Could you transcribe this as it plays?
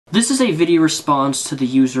This is a video response to the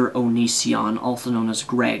user Onision, also known as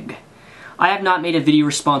Greg. I have not made a video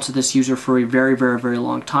response to this user for a very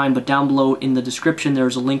long time, but down below in the description there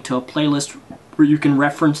is a link to a playlist where you can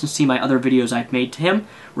reference and see my other videos I've made to him,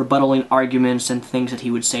 rebuttaling arguments and things that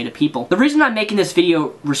he would say to people. The reason I'm making this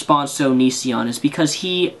video response to Onision is because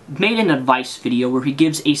he made an advice video where he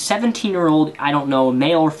gives a 17-year-old, I don't know,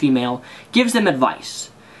 male or female, gives them advice.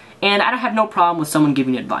 And I don't have no problem with someone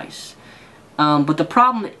giving advice. But the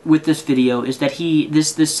problem with this video is that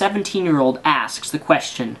this 17-year-old asks the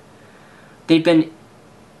question. They've been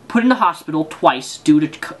put in the hospital twice due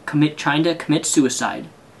to trying to commit suicide.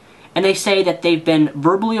 And they say that they've been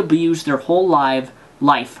verbally abused their whole life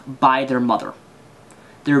by their mother.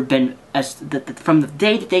 They've been, from the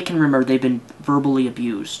day that they can remember, they've been verbally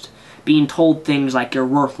abused. Being told things like you're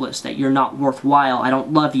worthless, that you're not worthwhile, I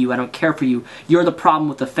don't love you, I don't care for you, you're the problem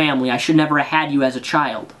with the family, I should never have had you as a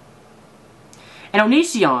child. And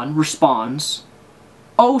Onision responds,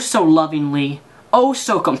 oh so lovingly, oh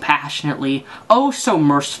so compassionately, oh so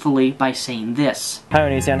mercifully, by saying this. Hi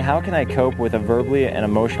Onision, how can I cope with a verbally and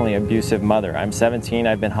emotionally abusive mother? I'm 17,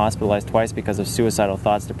 I've been hospitalized twice because of suicidal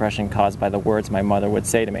thoughts, depression caused by the words my mother would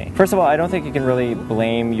say to me. First of all, I don't think you can really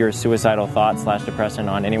blame your suicidal thoughts / depression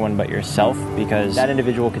on anyone but yourself, because that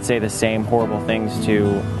individual could say the same horrible things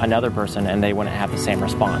to another person and they wouldn't have the same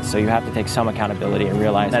response. So you have to take some accountability and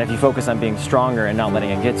realize that if you focus on being stronger and not letting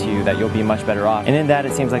it get to you, that you'll be much better off. And in that,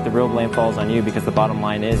 it seems like the real blame falls on you, because the bottom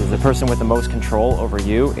line is the person with the most control over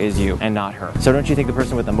you is you and not her. So don't you think the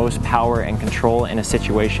person with the most power and control in a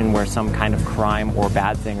situation where some kind of crime or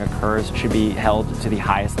bad thing occurs should be held to the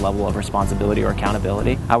highest level of responsibility or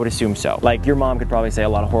accountability? I would assume so. Like, your mom could probably say a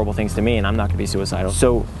lot of horrible things to me and I'm not going to be suicidal.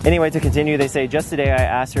 So anyway, to continue, they say, just today I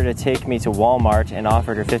asked her to take me to Walmart and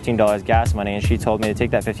offered her $15 gas money, and she told me to take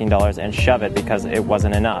that $15 and shove it because it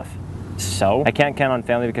wasn't enough. So, I can't count on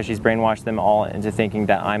family because she's brainwashed them all into thinking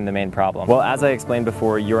that I'm the main problem. Well, as I explained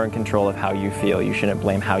before, you're in control of how you feel. You shouldn't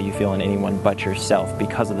blame how you feel on anyone but yourself,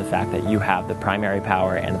 because of the fact that you have the primary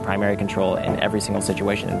power and the primary control in every single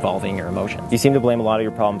situation involving your emotions. You seem to blame a lot of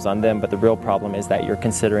your problems on them, but the real problem is that you're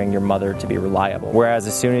considering your mother to be reliable. Whereas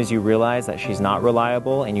as soon as you realize that she's not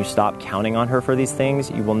reliable and you stop counting on her for these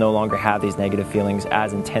things, you will no longer have these negative feelings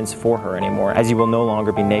as intense for her anymore, as you will no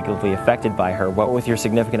longer be negatively affected by her, what with your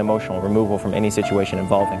significant emotional removal from any situation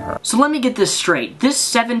involving her. So let me get this straight.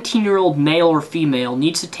 This 17-year-old male or female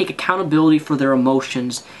needs to take accountability for their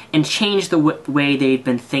emotions and change the way they've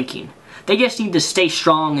been thinking. They just need to stay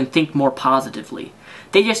strong and think more positively.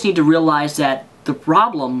 They just need to realize that the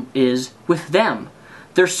problem is with them.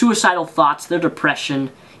 Their suicidal thoughts, their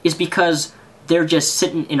depression, is because they're just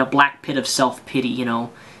sitting in a black pit of self-pity, you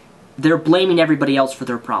know. They're blaming everybody else for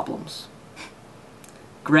their problems.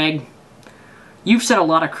 Greg, you've said a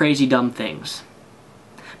lot of crazy, dumb things.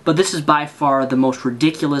 But this is by far the most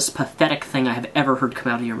ridiculous, pathetic thing I have ever heard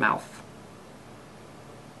come out of your mouth.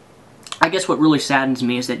 I guess what really saddens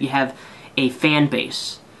me is that you have a fan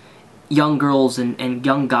base, young girls and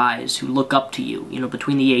young guys who look up to you, you know,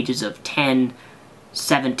 between the ages of 10,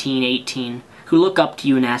 17, 18, who look up to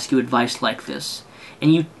you and ask you advice like this.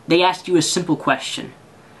 And they ask you a simple question.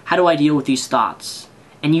 How do I deal with these thoughts?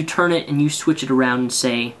 And you turn it and you switch it around and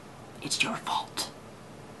say, it's your fault.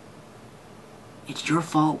 It's your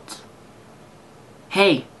fault.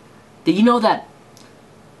 Hey, did you know that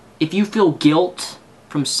if you feel guilt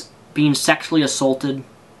from being sexually assaulted,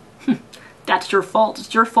 that's your fault.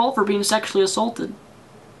 It's your fault for being sexually assaulted.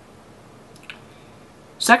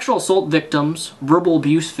 Sexual assault victims, verbal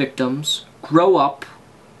abuse victims, grow up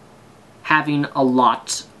having a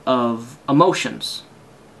lot of emotions.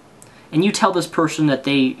 And you tell this person that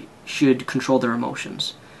they should control their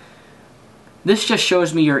emotions. This just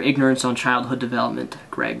shows me your ignorance on childhood development,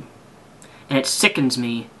 Greg. And it sickens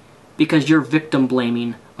me because you're victim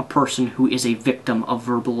blaming a person who is a victim of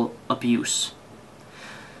verbal abuse.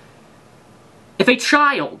 If a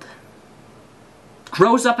child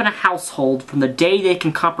grows up in a household from the day they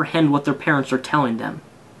can comprehend what their parents are telling them,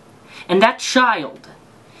 and that child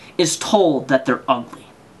is told that they're ugly,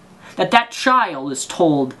 that child is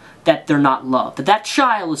told that they're not loved, that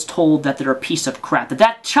child is told that they're a piece of crap,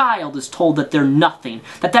 that child is told that they're nothing,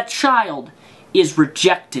 that child is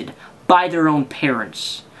rejected by their own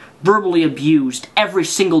parents, verbally abused every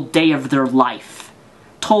single day of their life,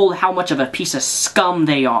 told how much of a piece of scum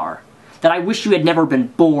they are, that I wish you had never been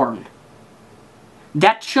born.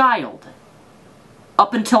 That child,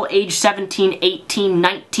 up until age 17, 18,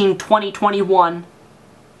 19, 20, 21,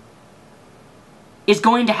 is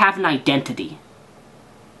going to have an identity.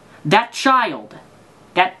 That child,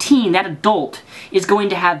 that teen, that adult, is going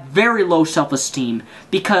to have very low self-esteem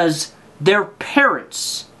because their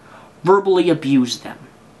parents verbally abuse them.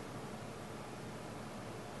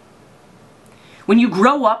 When you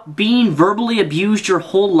grow up being verbally abused your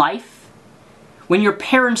whole life, when your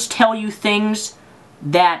parents tell you things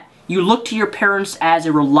that you look to your parents as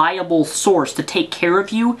a reliable source to take care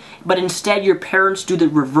of you, but instead your parents do the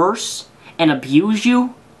reverse and abuse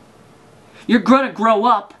you, you're going to grow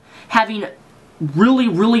up having really,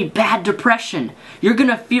 really bad depression. You're going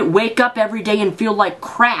to wake up every day and feel like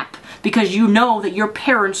crap because you know that your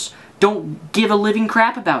parents don't give a living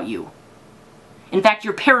crap about you. In fact,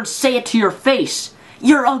 your parents say it to your face.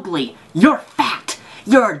 You're ugly. You're fat.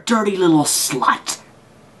 You're a dirty little slut.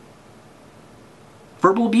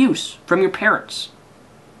 Verbal abuse from your parents.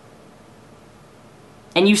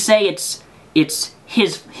 And you say it's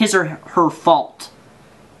his or her fault.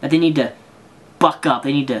 That they need to buck up.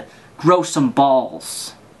 They need to grow some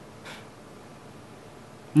balls.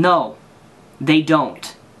 No, they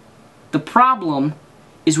don't. The problem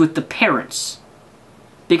is with the parents.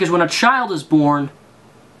 Because when a child is born,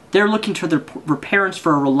 they're looking to their parents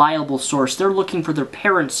for a reliable source. They're looking for their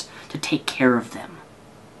parents to take care of them.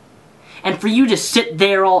 And for you to sit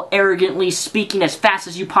there all arrogantly speaking as fast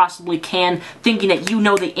as you possibly can, thinking that you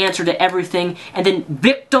know the answer to everything, and then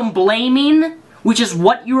victim blaming, which is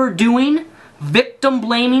what you are doing, victim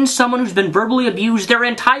blaming someone who's been verbally abused their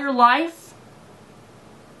entire life?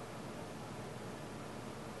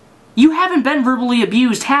 You haven't been verbally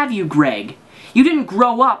abused, have you, Greg? You didn't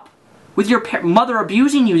grow up with your mother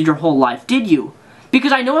abusing you your whole life, did you?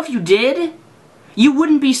 Because I know if you did, you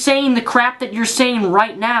wouldn't be saying the crap that you're saying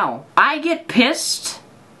right now. I get pissed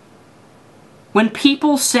when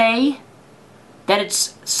people say that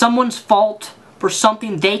it's someone's fault for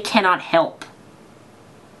something they cannot help.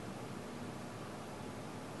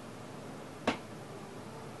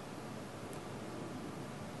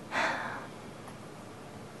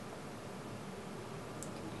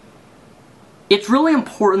 It's really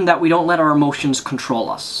important that we don't let our emotions control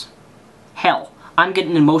us. Hell, I'm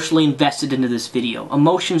getting emotionally invested into this video.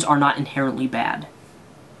 Emotions are not inherently bad.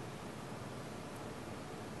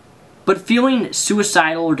 But feeling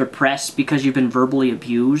suicidal or depressed because you've been verbally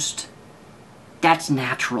abused, that's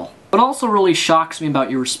natural. What also really shocks me about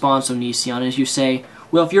your response, Onision, is you say,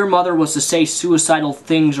 well, if your mother was to say suicidal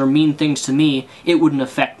things or mean things to me, it wouldn't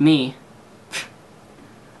affect me.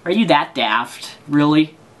 Are you that daft?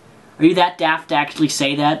 Really? Are you that daft to actually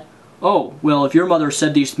say that? Oh, well, if your mother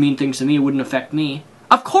said these mean things to me, it wouldn't affect me.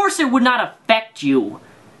 Of course it would not affect you.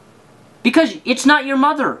 Because it's not your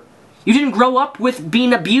mother. You didn't grow up with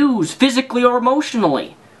being abused physically or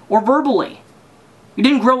emotionally or verbally. You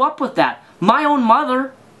didn't grow up with that. My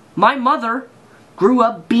mother grew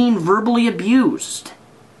up being verbally abused.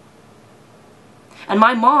 And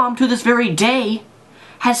my mom, to this very day,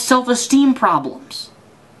 has self-esteem problems.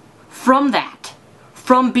 From that.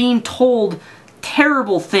 From being told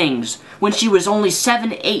terrible things when she was only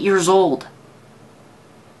 7, 8 years old.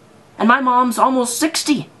 And my mom's almost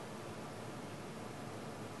 60.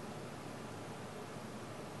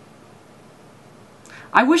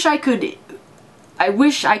 I wish I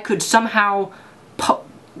could somehow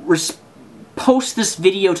post this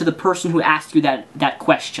video to the person who asked you that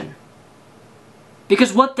question.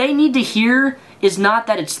 Because what they need to hear is not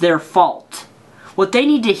that it's their fault. What they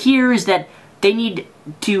need to hear is that they need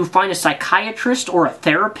to find a psychiatrist or a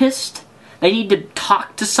therapist. They need to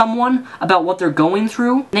talk to someone about what they're going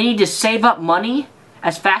through. They need to save up money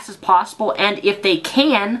as fast as possible, and if they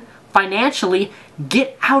can, financially,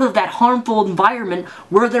 get out of that harmful environment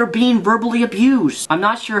where they're being verbally abused. I'm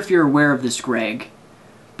not sure if you're aware of this, Greg,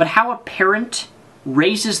 but how a parent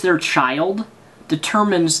raises their child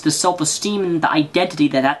determines the self-esteem and the identity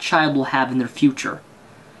that that child will have in their future.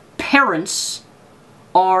 Parents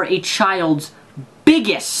are a child's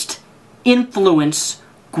biggest influence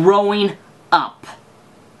growing up.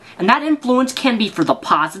 And that influence can be for the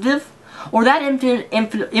positive, or that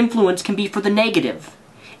influence can be for the negative.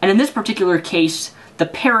 And in this particular case, the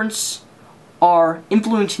parents are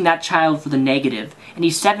influencing that child for the negative. And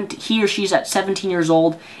he or she's at 17 years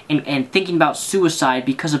old and thinking about suicide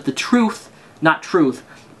because of the truth, not truth,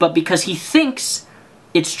 but because he thinks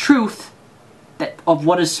it's truth of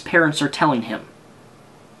what his parents are telling him.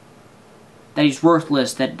 That he's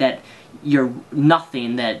worthless, that you're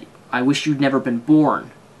nothing, that I wish you'd never been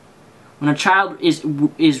born. When a child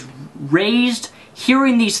is raised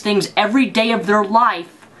hearing these things every day of their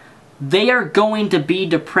life, they are going to be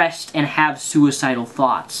depressed and have suicidal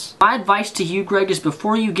thoughts. My advice to you, Greg, is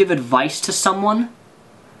before you give advice to someone,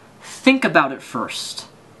 think about it first.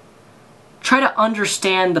 Try to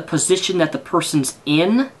understand the position that the person's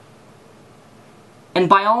in, and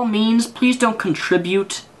by all means, please don't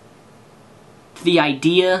contribute to the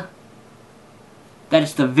idea that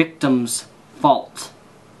it's the victim's fault.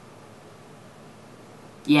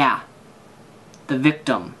 Yeah, the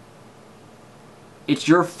victim. It's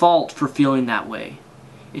your fault for feeling that way.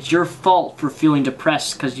 It's your fault for feeling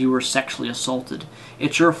depressed because you were sexually assaulted.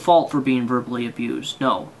 It's your fault for being verbally abused.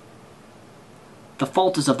 No. The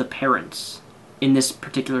fault is of the parents in this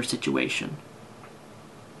particular situation.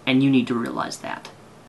 And you need to realize that.